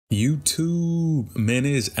YouTube, man,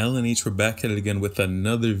 it is LNH. We're back at it again with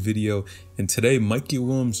another video, and today Mikey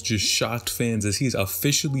Williams just shocked fans as he's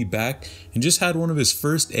officially back and just had one of his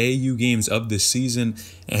first AAU games of the season.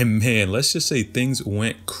 And man, let's just say things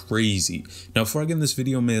went crazy. Now before I get in this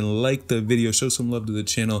video, man, like the video, show some love to the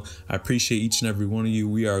channel. I appreciate each and every one of you.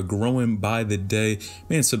 We are growing by the day,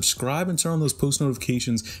 man. Subscribe and turn on those post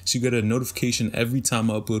notifications so you get a notification every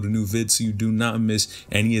time I upload a new vid, so you do not miss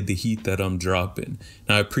any of the heat that I'm dropping.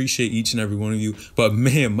 Now I appreciate each and every one of you, but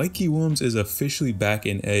man, Mikey Williams is officially back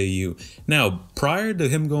in AAU. Now, prior to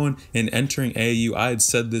him going and entering AAU, I had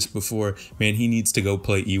said this before, man, he needs to go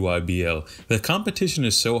play EYBL. The competition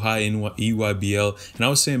is so high in EYBL, and I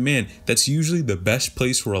was saying, man, that's usually the best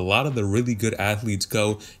place where a lot of the really good athletes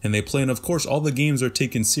go and they play. And of course, all the games are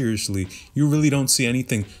taken seriously. You really don't see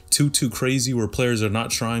anything too crazy where players are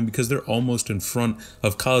not trying, because they're almost in front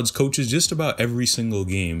of college coaches just about every single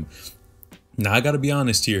game. Now, I got to be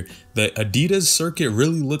honest here, the Adidas circuit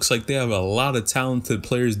really looks like they have a lot of talented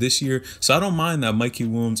players this year, so I don't mind that Mikey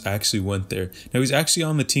Williams actually went there. Now, he's actually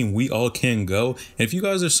on the team We All Can Go, and if you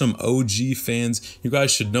guys are some OG fans, you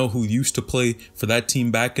guys should know who used to play for that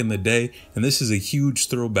team back in the day, and this is a huge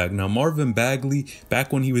throwback. Now, Marvin Bagley,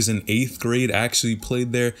 back when he was in 8th grade, actually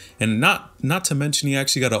played there, and not to mention he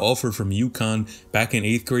actually got an offer from UConn back in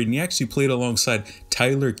 8th grade, and he actually played alongside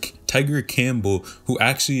Tiger Campbell, who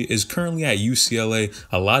actually is currently at UCLA.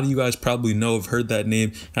 A lot of you guys probably know, have heard that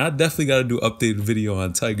name, and I definitely got to do an updated video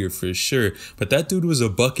on Tiger for sure. But that dude was a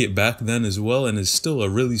bucket back then as well, and is still a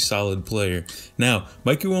really solid player. Now,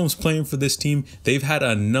 Mikey Williams playing for this team, they've had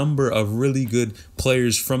a number of really good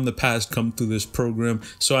players from the past come through this program,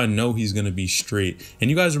 so I know he's going to be straight. And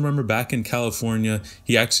you guys remember back in California,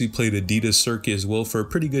 he actually played Adidas circuit as well for a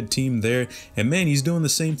pretty good team there, and man, he's doing the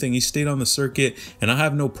same thing. He stayed on the circuit, and I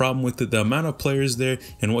have no problem with it. The amount of players there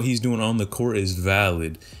and what he's doing on the court is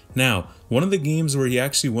valid. Now, one of the games where he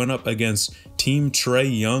actually went up against Team Trey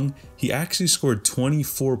Young, he actually scored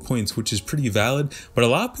 24 points, which is pretty valid, but a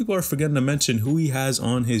lot of people are forgetting to mention who he has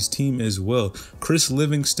on his team as well. Chris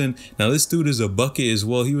Livingston. Now, this dude is a bucket as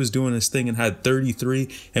well. He was doing his thing and had 33,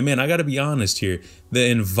 and man, I gotta be honest here, the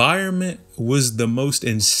environment was the most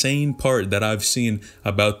insane part that I've seen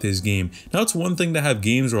about this game. Now, it's one thing to have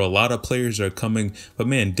games where a lot of players are coming, but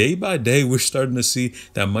man, day by day, we're starting to see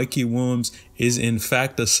that Mikey Williams is in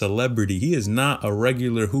fact a celebrity. He is not a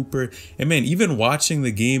regular hooper. And man, even watching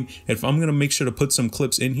the game, if I'm going to make sure to put some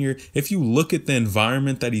clips in here, if you look at the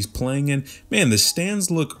environment that he's playing in, man, the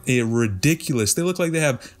stands look ridiculous. They look like they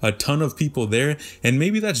have a ton of people there. And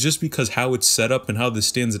maybe that's just because how it's set up and how the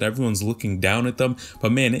stands and everyone's looking down at them.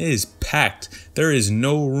 But man, it is packed. There is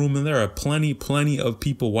no room, and there are plenty of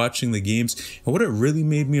people watching the games. And what it really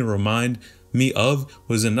made me remind me of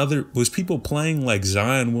was people playing like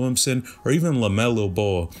Zion Williamson or even LaMelo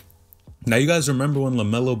Ball. Now, you guys remember when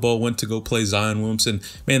LaMelo Ball went to go play Zion Williamson?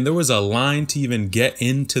 Man, there was a line to even get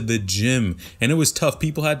into the gym, and it was tough.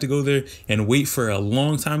 People had to go there and wait for a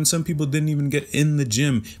long time. Some people didn't even get in the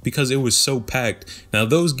gym because it was so packed. Now,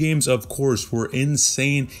 those games, of course, were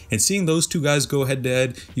insane, and seeing those two guys go head to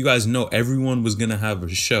head, you guys know everyone was going to have a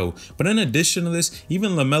show. But in addition to this,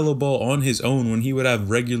 even LaMelo Ball on his own, when he would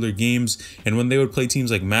have regular games and when they would play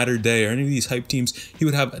teams like Matter Day or any of these hype teams, he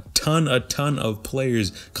would have a ton of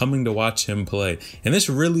players coming to watch him play. And this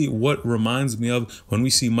really what reminds me of when we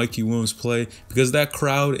see Mikey Williams play, because that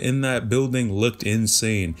crowd in that building looked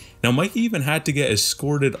insane. Now, Mikey even had to get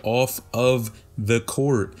escorted off of the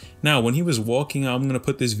court. Now, when he was walking out, I'm going to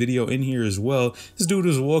put this video in here as well. This dude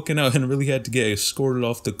was walking out and really had to get escorted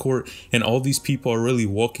off the court, and all these people are really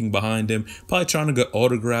walking behind him, probably trying to get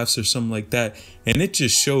autographs or something like that. And it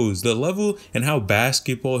just shows the level and how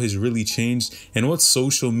basketball has really changed and what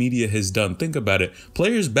social media has done. Think about it.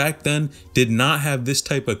 Players back then did not have this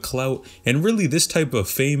type of clout and really this type of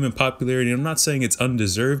fame and popularity. I'm not saying it's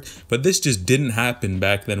undeserved, but this just didn't happen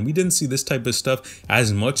back then. We didn't see this type of stuff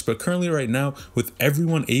as much, but currently right now, with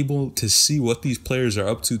everyone able to see what these players are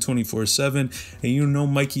up to 24/7, and you know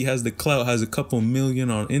Mikey has the clout, has a couple million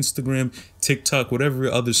on Instagram, TikTok, whatever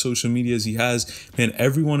other social medias he has, man,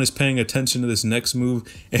 everyone is paying attention to this next move.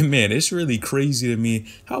 And man, it's really crazy to me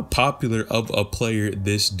how popular of a player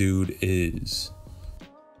this dude is.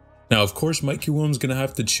 Now, of course, Mikey Williams is going to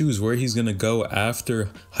have to choose where he's going to go after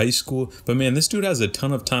high school. But man, this dude has a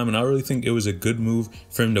ton of time, and I really think it was a good move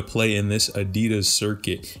for him to play in this Adidas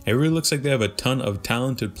circuit. It really looks like they have a ton of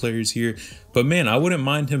talented players here. But man, I wouldn't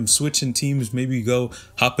mind him switching teams, maybe go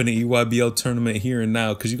hop in an EYBL tournament here and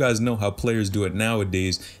now, because you guys know how players do it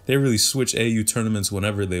nowadays. They really switch AU tournaments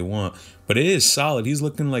whenever they want. But it is solid. He's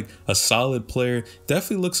looking like a solid player.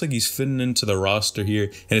 Definitely looks like he's fitting into the roster here.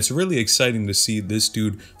 And it's really exciting to see this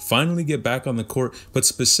dude finally get back on the court, but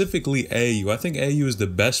specifically AU. I think AU is the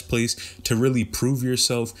best place to really prove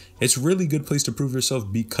yourself. It's a really good place to prove yourself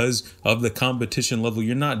because of the competition level.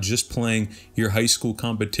 You're not just playing your high school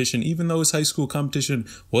competition, even though his high school competition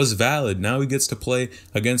was valid. Now he gets to play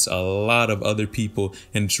against a lot of other people,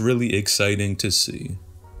 and it's really exciting to see.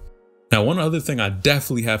 Now, one other thing I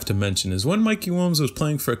definitely have to mention is when Mikey Williams was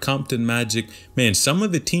playing for Compton Magic, man, some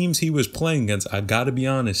of the teams he was playing against, I gotta be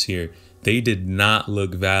honest here, they did not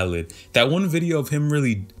look valid. That one video of him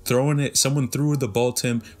really throwing it, someone threw the ball to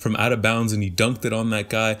him from out of bounds and he dunked it on that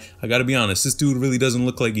guy. I gotta be honest, this dude really doesn't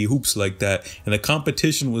look like he hoops like that. And the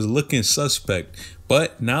competition was looking suspect.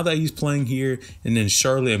 But now that he's playing here and in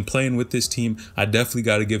Charlotte and playing with this team, I definitely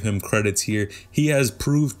got to give him credits here. He has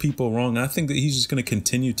proved people wrong. I think that he's just going to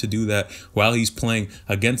continue to do that while he's playing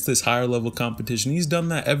against this higher level competition. He's done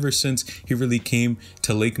that ever since he really came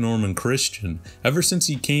to Lake Norman Christian. Ever since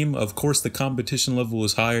he came, of course, the competition level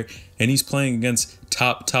was higher and he's playing against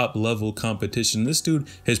top level competition. This dude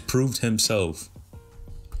has proved himself.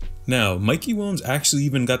 Now, Mikey Williams actually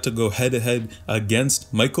even got to go head-to-head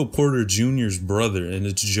against Michael Porter Jr.'s brother, and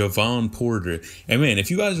it's Javon Porter. And man,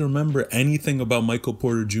 if you guys remember anything about Michael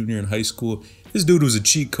Porter Jr. in high school, this dude was a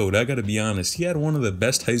cheat code, I gotta be honest. He had one of the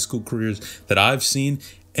best high school careers that I've seen,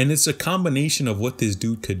 and it's a combination of what this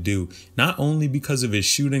dude could do. Not only because of his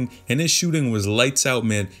shooting, and his shooting was lights out,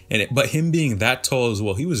 man, but him being that tall as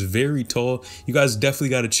well. He was very tall. You guys definitely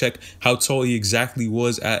got to check how tall he exactly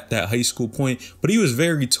was at that high school point, but he was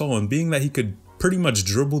very tall, and being that he could pretty much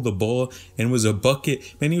dribble the ball and was a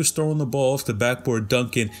bucket, man, he was throwing the ball off the backboard,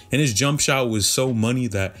 dunking, and his jump shot was so money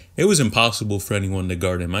that it was impossible for anyone to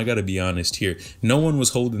guard him. I gotta be honest here. No one was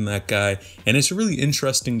holding that guy, and it's really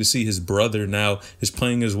interesting to see his brother now is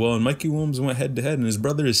playing as well, and Mikey Williams went head to head, and his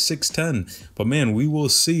brother is 6'10". But man, we will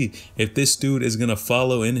see if this dude is gonna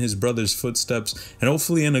follow in his brother's footsteps, and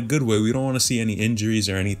hopefully in a good way. We don't want to see any injuries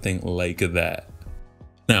or anything like that.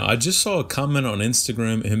 Now, I just saw a comment on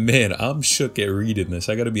Instagram, and man, I'm shook at reading this.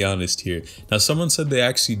 I gotta be honest here. Now, someone said they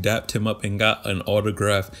actually dapped him up and got an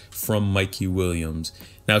autograph from Mikey Williams.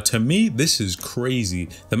 Now, to me, this is crazy.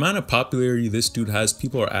 The amount of popularity this dude has,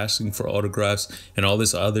 people are asking for autographs and all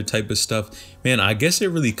this other type of stuff. Man, I guess it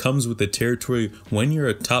really comes with the territory when you're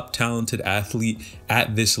a top talented athlete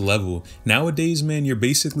at this level. Nowadays, man, you're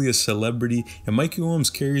basically a celebrity, and Mikey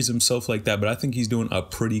Williams carries himself like that, but I think he's doing a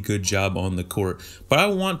pretty good job on the court. But I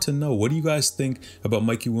want to know, what do you guys think about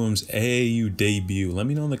Mikey Williams' AAU debut? Let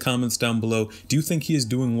me know in the comments down below. Do you think he is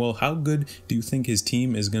doing well? How good do you think his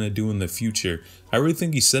team is going to do in the future? I really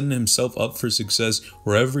think he's setting himself up for success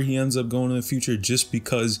wherever he ends up going in the future, just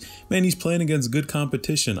because, man, he's playing against good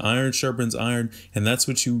competition. Iron sharpens iron, and that's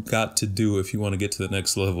what you got to do if you want to get to the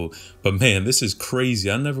next level. But man, this is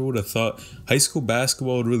crazy. I never would have thought high school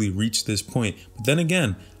basketball would really reach this point. But then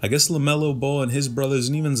again, I guess LaMelo Ball and his brothers,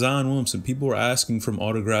 and even Zion Williamson, people were asking for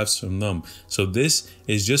autographs from them. So this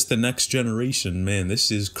is just the next generation. Man,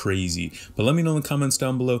 this is crazy. But let me know in the comments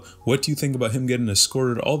down below, what do you think about him getting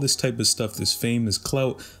escorted, all this type of stuff, this fame, this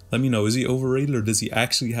clout? Let me know, is he overrated or does he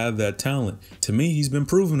actually have that talent? To me, he's been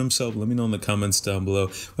proving himself. Let me know in the comments down below.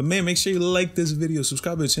 But man, make sure you like this video,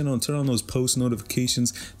 subscribe to the channel, and turn on those post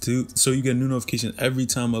notifications so you get a new notification every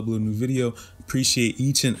time I upload a new video. Appreciate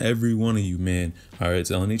each and every one of you, man. All right,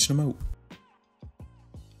 it's LNH, and I'm out.